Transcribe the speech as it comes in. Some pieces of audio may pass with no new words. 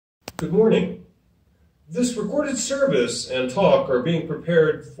Good morning. This recorded service and talk are being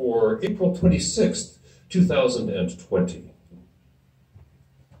prepared for April 26th, 2020.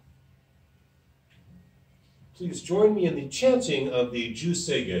 Please join me in the chanting of the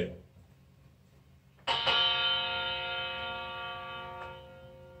Juseige.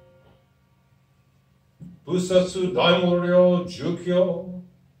 Busatsu Daimoryo Jukyo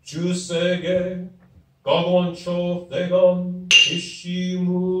Juseige Gagoncho Thegan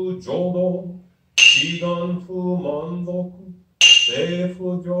Ishimu Jodo Shiganfu Mandoku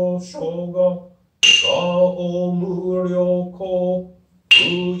Seifugyo Shoga Gao Muryoko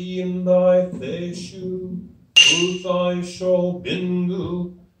Uindai Theishu Uzai Sho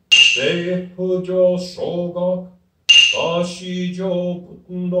Bingu Seifugyo Shoga Gashijo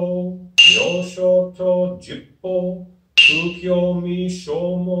Bundo Yoshoto Jippo Fukyomi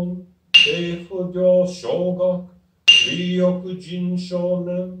Shomon Seifugyo Shogak Ryokujin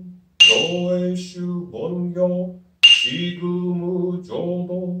Shonen Doeishu Bongyo Shigumu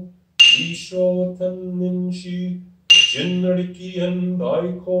Jodo Isho Tenninshi Jinriki and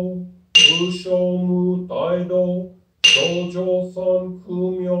Daiko Ushomu Daido Shoujo San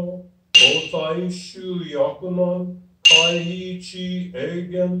Kumyo Kotaishu Yakunan Kaiichi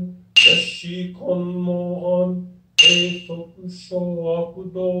Eigen Neshi Konmoan Eisokusho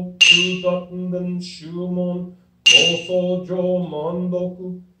Akudo Kudatten Shumon Kosojo Mandoku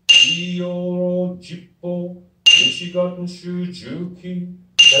Iyoro Jippo Nishigatten Shujuki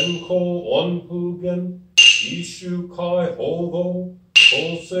Tenko Onpugen Ishu Kai Hogo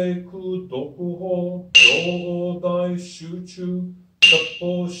Koseiku Dokuho Yogo Dai Shuchu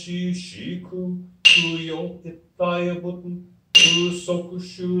Sepposhi Shiku Kuyo Ittayabuten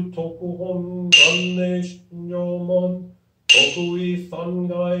Kusokushu Tokuhon Ganne Shinyoman Tokui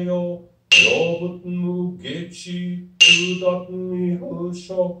Sangayo Yobuten Mugechi Kudaten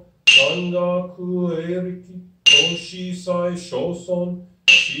Mihusho Sangaku Eriki Toshi Sai Shoson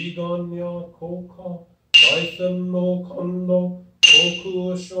Shiganya Koka Daisen no Kando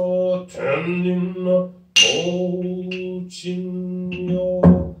Tokusho Tennin Ochinyo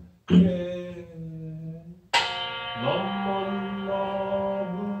Ke Namman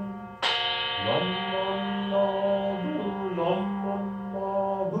Nabu Namman Nabu Namman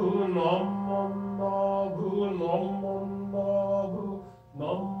Nabu Namman Nabu Namman Nabu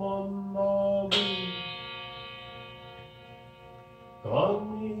Namman Nabu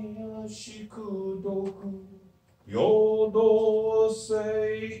Kamiya Shikudoku Yodo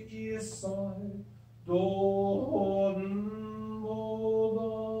Sei Isai Don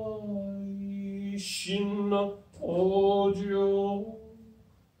Modai Shin Ojo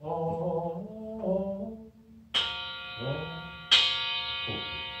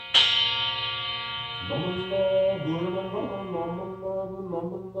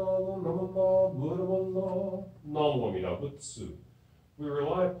Nembutsu. We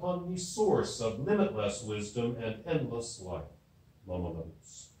rely upon the source of limitless wisdom and endless life.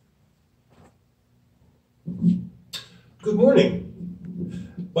 Nembutsu. Good morning.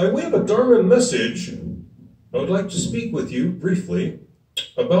 By way of a Dharma message, I would like to speak with you briefly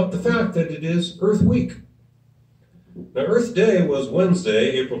about the fact that it is Earth Week. Now, Earth Day was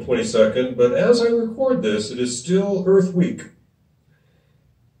Wednesday, April 22nd, but as I record this, it is still Earth Week.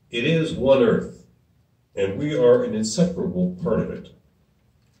 It is one Earth, and we are an inseparable part of it.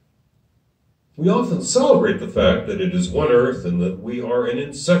 We often celebrate the fact that it is one Earth and that we are an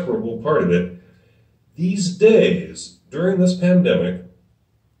inseparable part of it. These days, during this pandemic,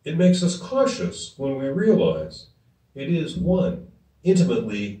 it makes us cautious when we realize it is one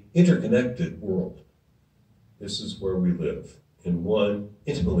intimately interconnected world. This is where we live, in one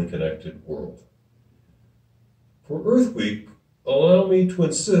intimately connected world. For Earth Week, allow me to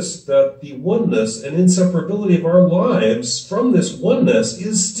insist that the oneness and inseparability of our lives from this oneness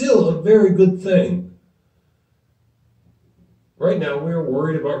is still a very good thing. Right now, we are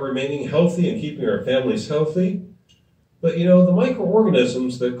worried about remaining healthy and keeping our families healthy. But you know, the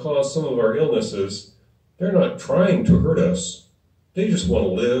microorganisms that cause some of our illnesses, they're not trying to hurt us. They just want to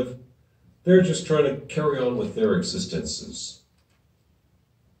live. They're just trying to carry on with their existences.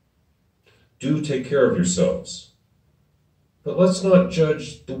 Do take care of yourselves. But let's not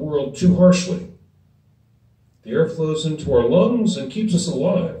judge the world too harshly. The air flows into our lungs and keeps us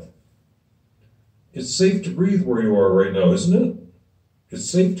alive. It's safe to breathe where you are right now, isn't it? It's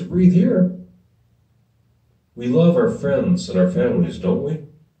safe to breathe here. We love our friends and our families, don't we?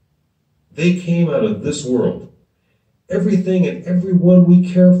 They came out of this world. Everything and everyone we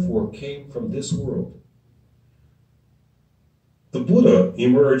care for came from this world. The Buddha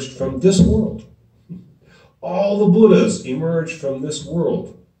emerged from this world. All the Buddhas emerged from this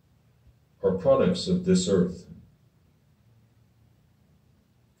world. are products of this earth.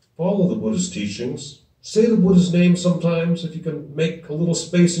 Follow the Buddha's teachings. Say the Buddha's name sometimes, if you can make a little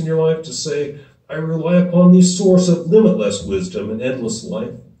space in your life to say, I rely upon the source of limitless wisdom and endless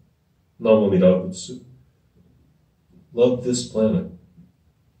life. Namo Amida Butsu. Love this planet.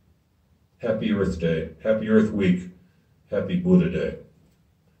 Happy Earth Day. Happy Earth Week. Happy Buddha Day.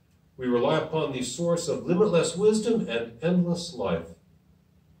 We rely upon the source of limitless wisdom and endless life.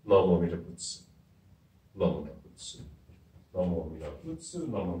 Namo Amida Butsu. Namo Amida Butsu. Namo Amida Butsu.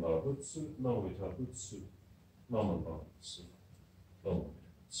 Namo Amida Butsu. Namo Amida Butsu. Namo Amida Butsu. Namo Amida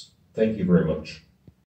Butsu. Thank you very much.